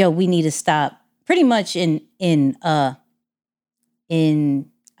 we need to stop pretty much in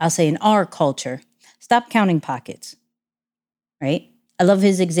I'll say in our culture, stop counting pockets, right? I love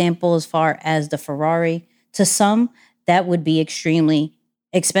his example as far as the Ferrari. To some, that would be extremely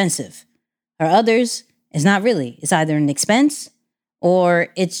expensive. For others, it's not really. It's either an expense or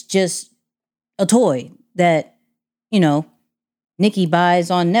it's just a toy that, Nikki buys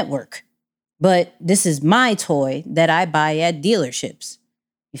on network. But this is my toy that I buy at dealerships.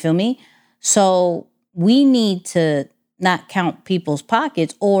 You feel me? So we need to not count people's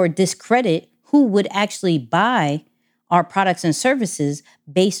pockets or discredit who would actually buy our products and services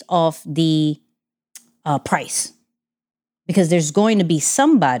based off the price. Because there's going to be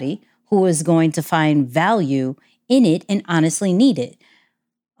somebody who is going to find value in it and honestly need it.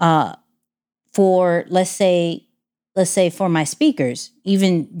 For, let's say for my speakers,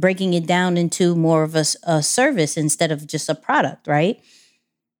 even breaking it down into more of a service instead of just a product, right?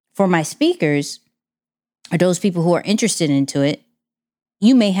 For my speakers, or those people who are interested into it,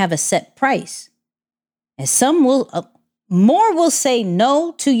 you may have a set price. And some more will say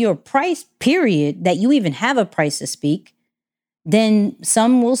no to your price, period, that you even have a price to speak. Then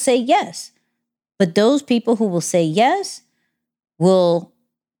some will say yes. But those people who will say yes will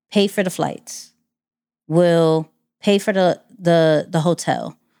pay for the flights, will pay for the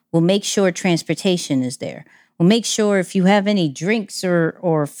hotel, will make sure transportation is there, will make sure if you have any drinks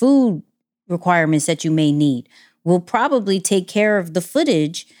or food requirements that you may need, will probably take care of the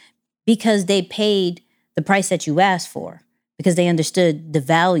footage because they paid the price that you asked for, because they understood the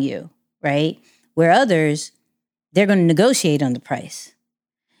value, right? Where others, they're going to negotiate on the price.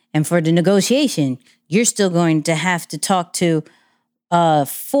 And for the negotiation, you're still going to have to talk to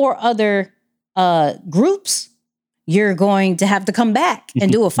 4 other groups. You're going to have to come back and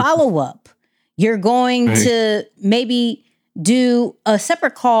do a follow-up. You're going to maybe do a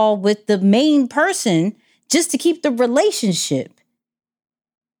separate call with the main person just to keep the relationship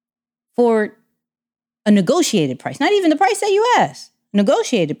for a negotiated price. Not even the price that you asked.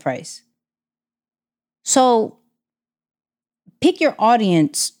 Negotiated price. So pick your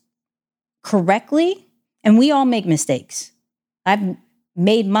audience correctly, and we all make mistakes. I've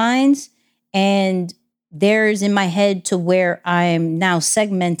made mines, and there's in my head to where I'm now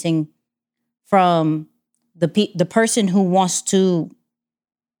segmenting from the person who wants to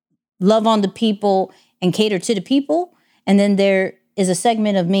love on the people and cater to the people. And then there is a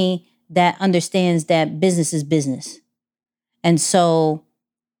segment of me that understands that business is business. And so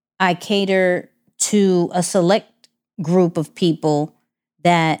I cater to a select group of people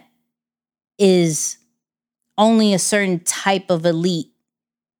that is only a certain type of elite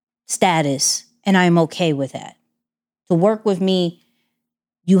status, and I'm okay with that. To work with me,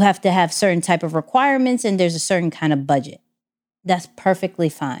 you have to have certain type of requirements, and there's a certain kind of budget. That's perfectly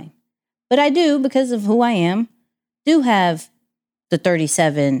fine. But I do, because of who I am, do have the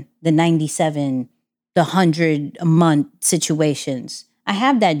 37, the 97, the 100 a month situations. I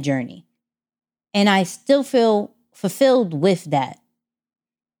have that journey. And I still feel fulfilled with that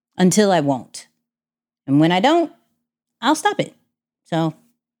until I won't. And when I don't, I'll stop it. So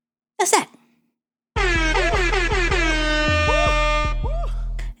that's that.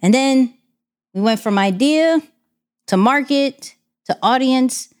 And then we went from idea to market to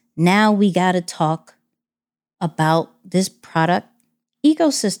audience. Now we got to talk about this product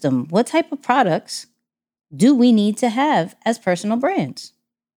ecosystem. What type of products do we need to have as personal brands?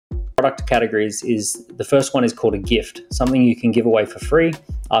 Product categories is the first one is called a gift, something you can give away for free,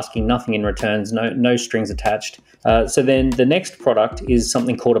 asking nothing in returns, no strings attached. So then the next product is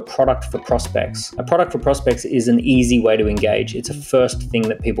something called a product for prospects. A product for prospects is an easy way to engage. It's a first thing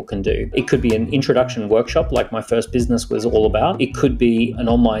that people can do. It could be an introduction workshop like my first business was all about. It could be an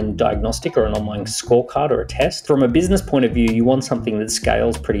online diagnostic or an online scorecard or a test. From a business point of view, you want something that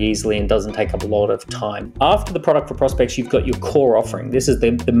scales pretty easily and doesn't take up a lot of time. After the product for prospects, you've got your core offering. This is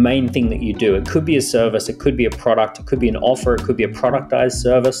the main thing that you do. It could be a service, it could be a product, it could be an offer, it could be a productized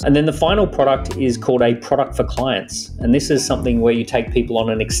service. And then the final product is called a product for clients. And this is something where you take people on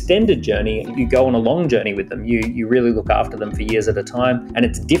an extended journey. You go on a long journey with them. You really look after them for years at a time. And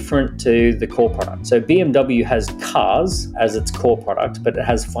it's different to the core product. So BMW has cars as its core product, but it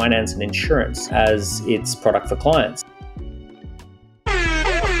has finance and insurance as its product for clients.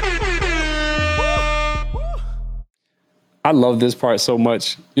 I love this part so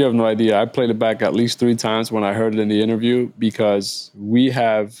much. You have no idea. I played it back at least 3 times when I heard it in the interview because we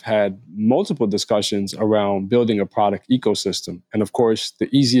have had multiple discussions around building a product ecosystem. And of course, the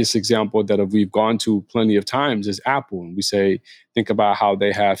easiest example that we've gone to plenty of times is Apple. And we say, think about how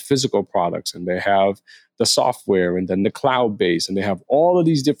they have physical products and they have the software and then the cloud base. And they have all of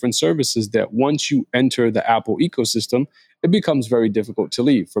these different services that once you enter the Apple ecosystem, it becomes very difficult to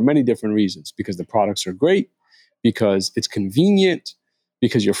leave for many different reasons because the products are great, because it's convenient,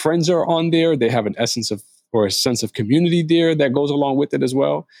 because your friends are on there. They have an essence of or a sense of community there that goes along with it as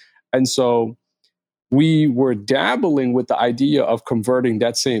well. And so we were dabbling with the idea of converting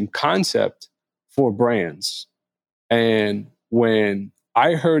that same concept for brands. And when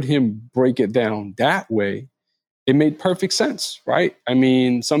I heard him break it down that way, it made perfect sense, right? I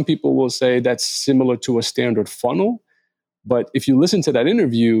mean, some people will say that's similar to a standard funnel. But if you listen to that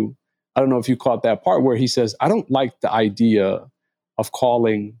interview, I don't know if you caught that part where he says, I don't like the idea of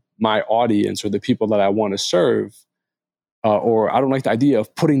calling my audience or the people that I want to serve, or I don't like the idea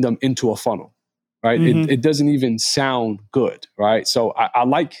of putting them into a funnel, right? Mm-hmm. It doesn't even sound good, right? So I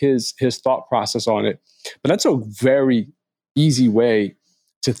like his thought process on it. But that's a very easy way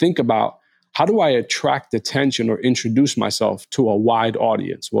to think about, how do I attract attention or introduce myself to a wide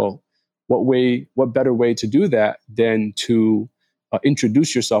audience? Well, what better way to do that than to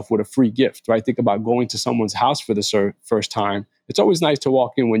introduce yourself with a free gift, right? Think about going to someone's house for the first time. It's always nice to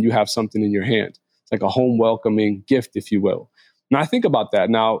walk in when you have something in your hand. It's like a home welcoming gift, if you will. Now, I think about that.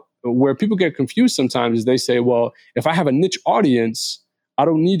 Now, where people get confused sometimes is they say, well, if I have a niche audience, I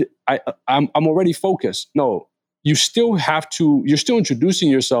don't need, I'm already focused. No, you're still introducing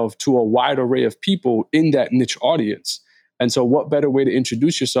yourself to a wide array of people in that niche audience. And so what better way to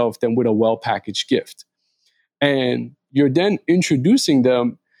introduce yourself than with a well-packaged gift? And you're then introducing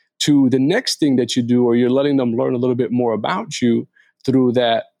them to the next thing that you do, or you're letting them learn a little bit more about you through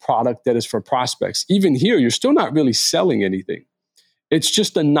that product that is for prospects. Even here, you're still not really selling anything. It's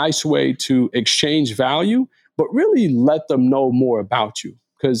just a nice way to exchange value, but really let them know more about you.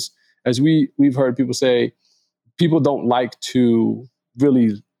 Because as we've heard people say, people don't like to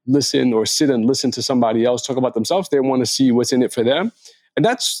really listen or sit and listen to somebody else talk about themselves. They want to see what's in it for them. And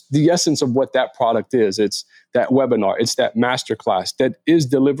that's the essence of what that product is. It's that webinar. It's that masterclass that is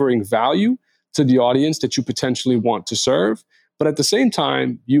delivering value to the audience that you potentially want to serve. But at the same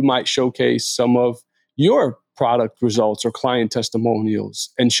time, you might showcase some of your product results or client testimonials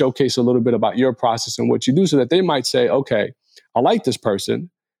and showcase a little bit about your process and what you do so that they might say, okay, I like this person.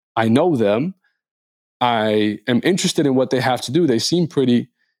 I know them. I am interested in what they have to do. They seem pretty,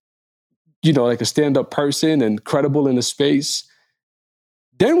 like a stand-up person and credible in the space.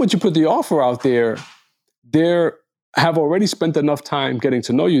 Then once you put the offer out there, they have already spent enough time getting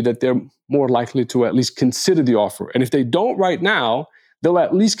to know you that they're more likely to at least consider the offer. And if they don't right now, they'll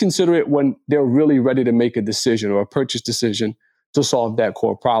at least consider it when they're really ready to make a decision or a purchase decision to solve that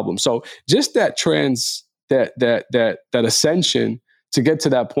core problem. So just that that ascension to get to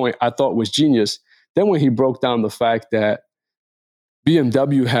that point, I thought was genius. Then when he broke down the fact that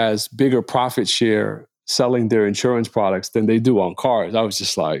BMW has bigger profit share selling their insurance products than they do on cars, I was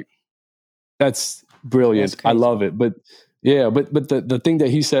just like, that's brilliant. That's I love it. But yeah, but the thing that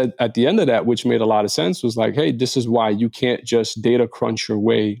he said at the end of that, which made a lot of sense, was like, hey, this is why you can't just data crunch your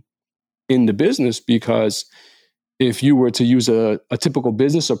way in the business, because if you were to use a typical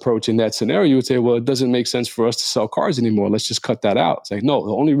business approach in that scenario, you would say, well, it doesn't make sense for us to sell cars anymore. Let's just cut that out. It's like, no,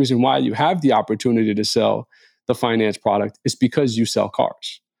 the only reason why you have the opportunity to sell the finance product is because you sell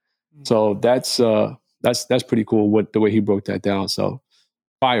cars. So that's pretty cool the way he broke that down. So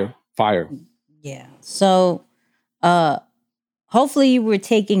fire. Yeah. So hopefully you were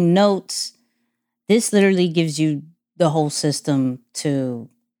taking notes. This literally gives you the whole system to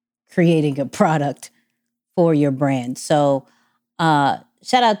creating a product for your brand. So shout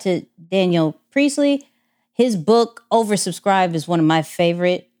out to Daniel Priestley. His book, Oversubscribed, is one of my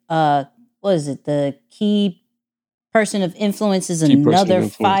favorite. What is it? The Key Person of Influence is another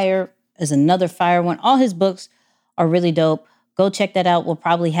fire one. All his books are really dope. Go check that out. We'll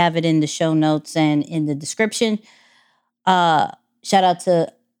probably have it in the show notes and in the description. Shout out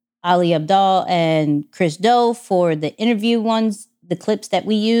to Ali Abdal and Chris Doe for the interview ones, the clips that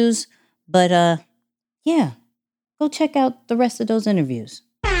we use. But yeah, go check out the rest of those interviews.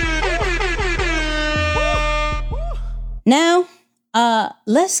 Now,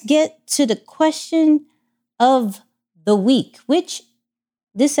 let's get to the question of the week, which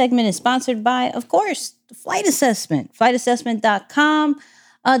this segment is sponsored by, of course, the Flight Assessment, flightassessment.com.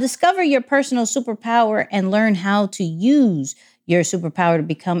 Discover your personal superpower and learn how to use your superpower to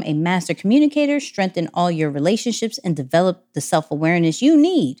become a master communicator, strengthen all your relationships, and develop the self-awareness you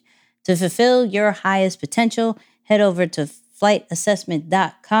need to fulfill your highest potential. Head over to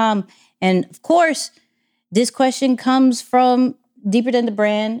flightassessment.com. And of course, this question comes from Deeper Than the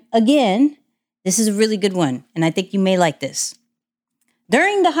Brand. Again, this is a really good one, and I think you may like this.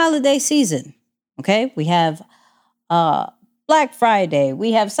 During the holiday season, okay, we have Black Friday,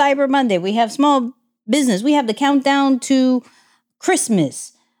 we have Cyber Monday, we have small business, we have the countdown to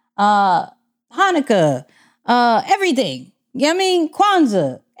Christmas, Hanukkah, everything. You know what I mean?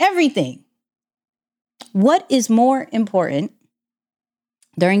 Kwanzaa, everything. What is more important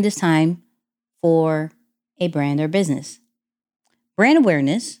during this time for a brand or business? Brand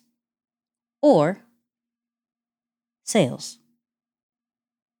awareness or sales?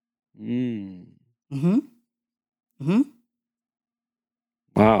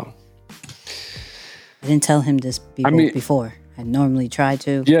 Wow. I didn't tell him this before. I normally try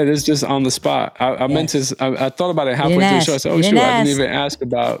to. Yeah, this is just on the spot. I meant to. I thought about it halfway through the show. I said, "Oh shoot, I didn't even ask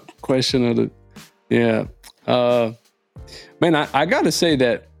about question of the." Yeah, man, I gotta say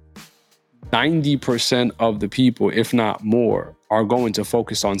that 90% of the people, if not more, are going to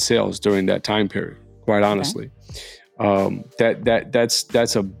focus on sales during that time period. Quite honestly,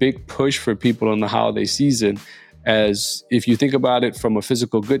 that's a big push for people in the holiday season. As if you think about it from a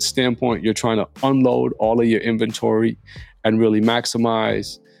physical goods standpoint, you're trying to unload all of your inventory and really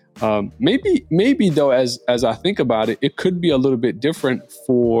maximize. Maybe though, as I think about it, it could be a little bit different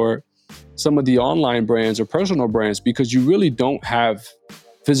for some of the online brands or personal brands because you really don't have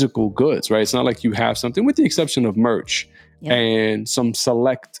physical goods, right? It's not like you have something, with the exception of merch and some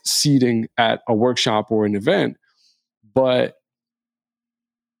select seating at a workshop or an event. But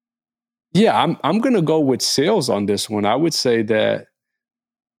yeah, I'm going to go with sales on this one. I would say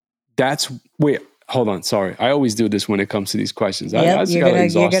hold on. Sorry. I always do this when it comes to these questions. Yep, you're going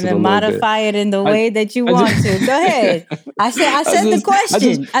to modify it in the way that you want to. Go ahead. I said the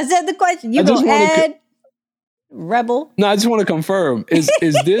question. You going to add rebel? No, I just want to confirm. Is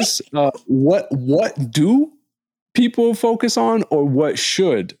this what do people focus on or what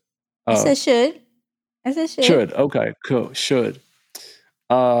should? I said should. Should. Okay, cool. Should.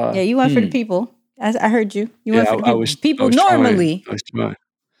 Yeah, you went for the people. I heard you. You went for the people. Normally.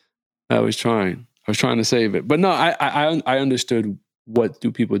 I was trying to save it. But no, I understood what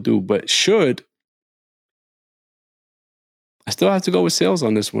do people do. But should, I still have to go with sales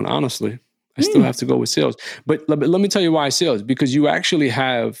on this one, honestly. I still have to go with sales. But let me tell you why sales. Because you actually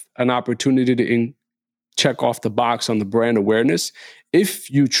have an opportunity to check off the box on the brand awareness. If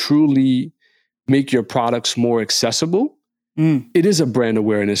you truly make your products more accessible, it is a brand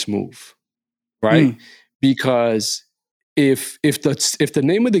awareness move, right? Because if the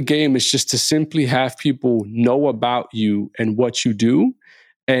name of the game is just to simply have people know about you and what you do,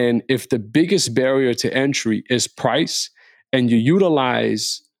 and if the biggest barrier to entry is price, and you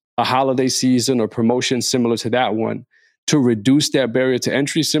utilize a holiday season or promotion similar to that one to reduce that barrier to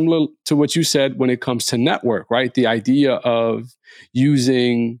entry, similar to what you said when it comes to network, right? The idea of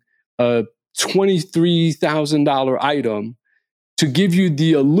using a $23,000 item to give you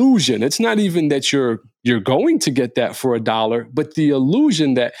the illusion. It's not even that you're going to get that for $1, but the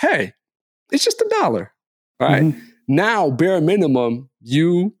illusion that, hey, it's just $1, right? Now, bare minimum,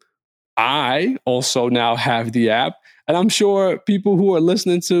 I also now have the app. And I'm sure people who are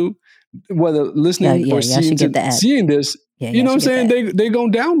listening to whether listening or seeing this, you know what I'm saying? They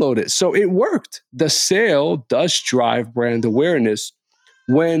gonna download it. So it worked. The sale does drive brand awareness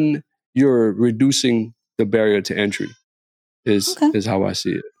when you're reducing the barrier to entry. Is how I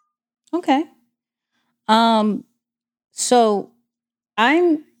see it. Okay. So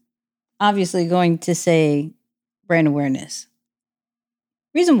I'm obviously going to say brand awareness.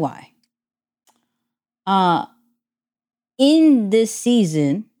 Reason why? In this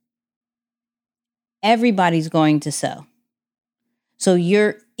season, everybody's going to sell. So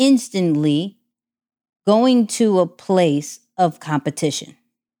you're instantly going to a place of competition,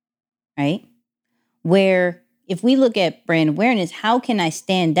 right? Where if we look at brand awareness, how can I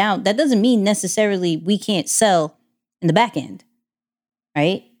stand out? That doesn't mean necessarily we can't sell in the back end,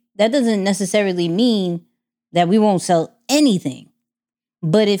 right? That doesn't necessarily mean that we won't sell anything.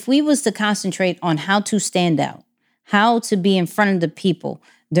 But if we was to concentrate on how to stand out, how to be in front of the people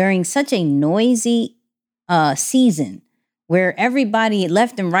during such a noisy season where everybody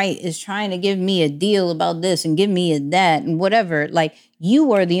left and right is trying to give me a deal about this and give me a that and whatever, like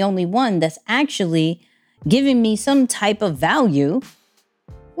you are the only one that's actually giving me some type of value.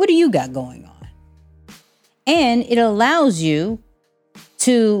 What do you got going on? And it allows you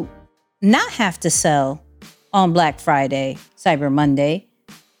to not have to sell on Black Friday, Cyber Monday,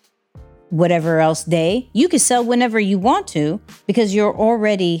 whatever else day. You can sell whenever you want to because you're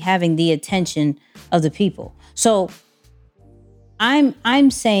already having the attention of the people. So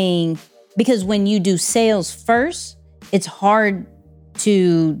I'm saying, because when you do sales first, it's hard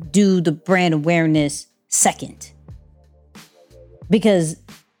to do the brand awareness second. Because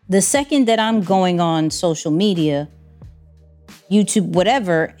the second that I'm going on social media, YouTube,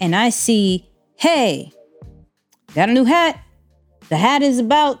 whatever, and I see, hey, got a new hat. The hat is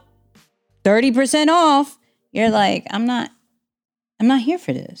about 30% off. You're like, I'm not here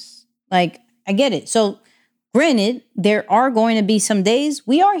for this. Like, I get it. So granted, there are going to be some days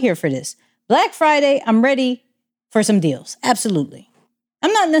we are here for this. Black Friday, I'm ready for some deals. Absolutely.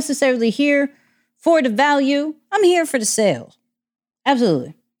 I'm not necessarily here for the value. I'm here for the sale.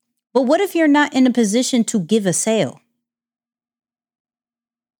 Absolutely. But what if you're not in a position to give a sale?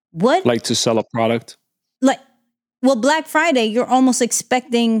 What? Like to sell a product? Well, Black Friday, you're almost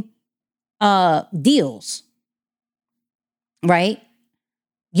expecting deals, right?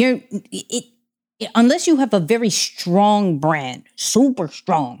 Unless you have a very strong brand, super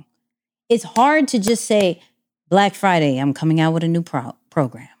strong, it's hard to just say, Black Friday, I'm coming out with a new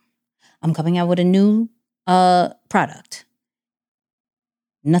program. I'm coming out with a new product.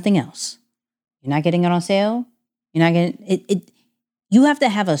 Nothing else. You're not getting it on sale. You're not getting it. You have to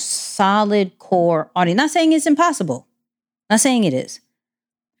have a solid core audience. Not saying it's impossible. Not saying it is.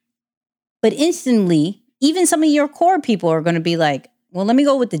 But instantly, even some of your core people are going to be like, well, let me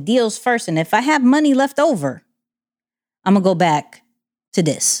go with the deals first. And if I have money left over, I'm going to go back to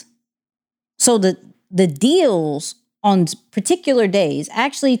this. So the deals on particular days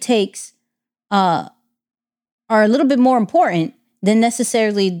actually are a little bit more important than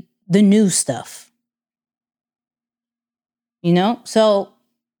necessarily the new stuff. You know? So,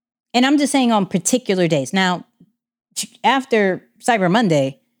 and I'm just saying on particular days. Now, after Cyber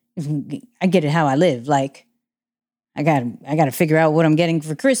Monday, I get it how I live. Like, I got to figure out what I'm getting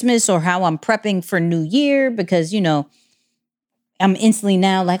for Christmas or how I'm prepping for New Year because, you know, I'm instantly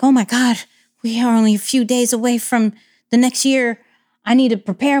now like, oh my God, we are only a few days away from the next year. I need to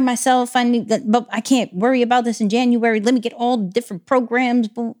prepare myself. But I can't worry about this in January. Let me get all the different programs.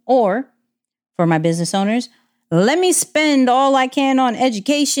 Or for my business owners, let me spend all I can on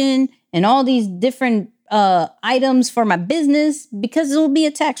education and all these different items for my business because it will be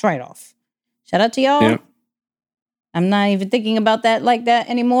a tax write-off. Shout out to y'all. Yeah. I'm not even thinking about that like that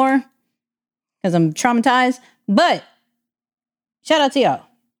anymore because I'm traumatized. But shout out to y'all.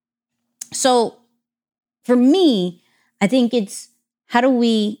 So for me, I think it's how do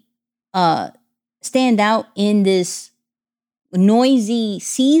we stand out in this noisy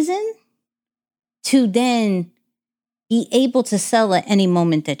season to then be able to sell at any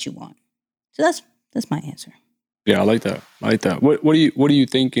moment that you want. So that's my answer. Yeah, I like that. What are you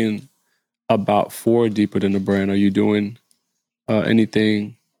thinking about for Deeper Than the Brand? Are you doing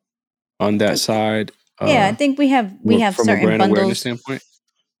anything on that side? Yeah, I think we have from certain a brand bundles. awareness standpoint.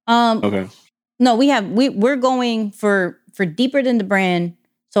 Okay. No, we're going for Deeper Than the Brand.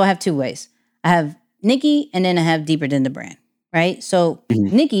 So I have two ways. I have Nikki and then I have Deeper Than the Brand, right? So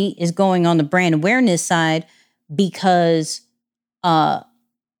Nikki is going on the brand awareness side because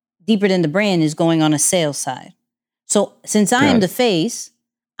Deeper Than the Brand is going on a sales side. So since I am the face,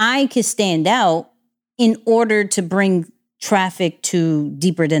 I can stand out in order to bring traffic to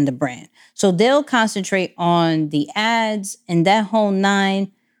Deeper Than the Brand. So they'll concentrate on the ads and that whole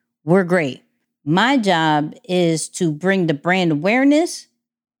nine. We're great. My job is to bring the brand awareness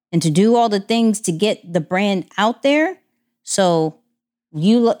and to do all the things to get the brand out there. So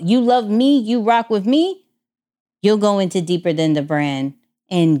you love me, you rock with me, you'll go into Deeper Than the Brand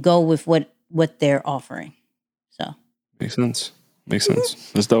and go with what they're offering. So makes sense.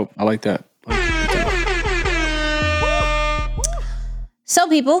 That's dope. I like that. So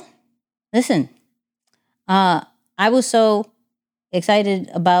people, listen, I was so excited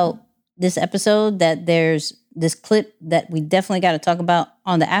about this episode that there's this clip that we definitely got to talk about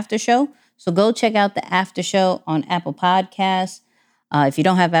on the after show. So go check out the after show on Apple Podcasts. If you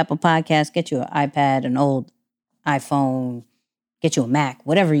don't have Apple Podcasts, get you an iPad, an old iPhone, get you a Mac,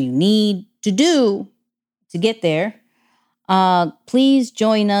 whatever you need to do to get there. Please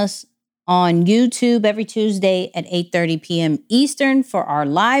join us on YouTube every Tuesday at 8:30 p.m. Eastern for our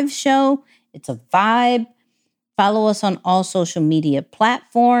live show. It's a vibe. Follow us on all social media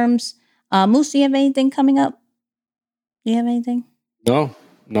platforms. Moose, do you have anything coming up? Do you have anything? No.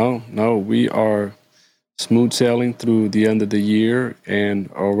 We are smooth sailing through the end of the year and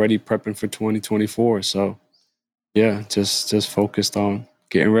already prepping for 2024. So, yeah, just focused on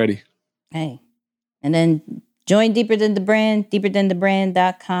getting ready. Hey, and then join Deeper Than the Brand,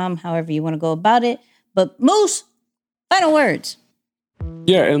 deeperthanthebrand.com, however you want to go about it. But Moose, final words.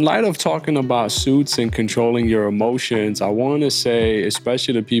 Yeah, in light of talking about suits and controlling your emotions, I want to say,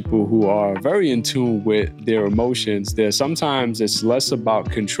 especially to people who are very in tune with their emotions, that sometimes it's less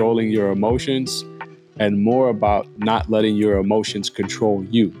about controlling your emotions and more about not letting your emotions control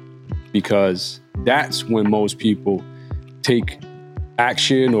you, because that's when most people take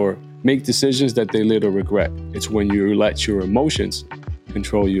action or make decisions that they later regret. It's when you let your emotions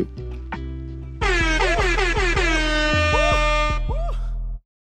control you.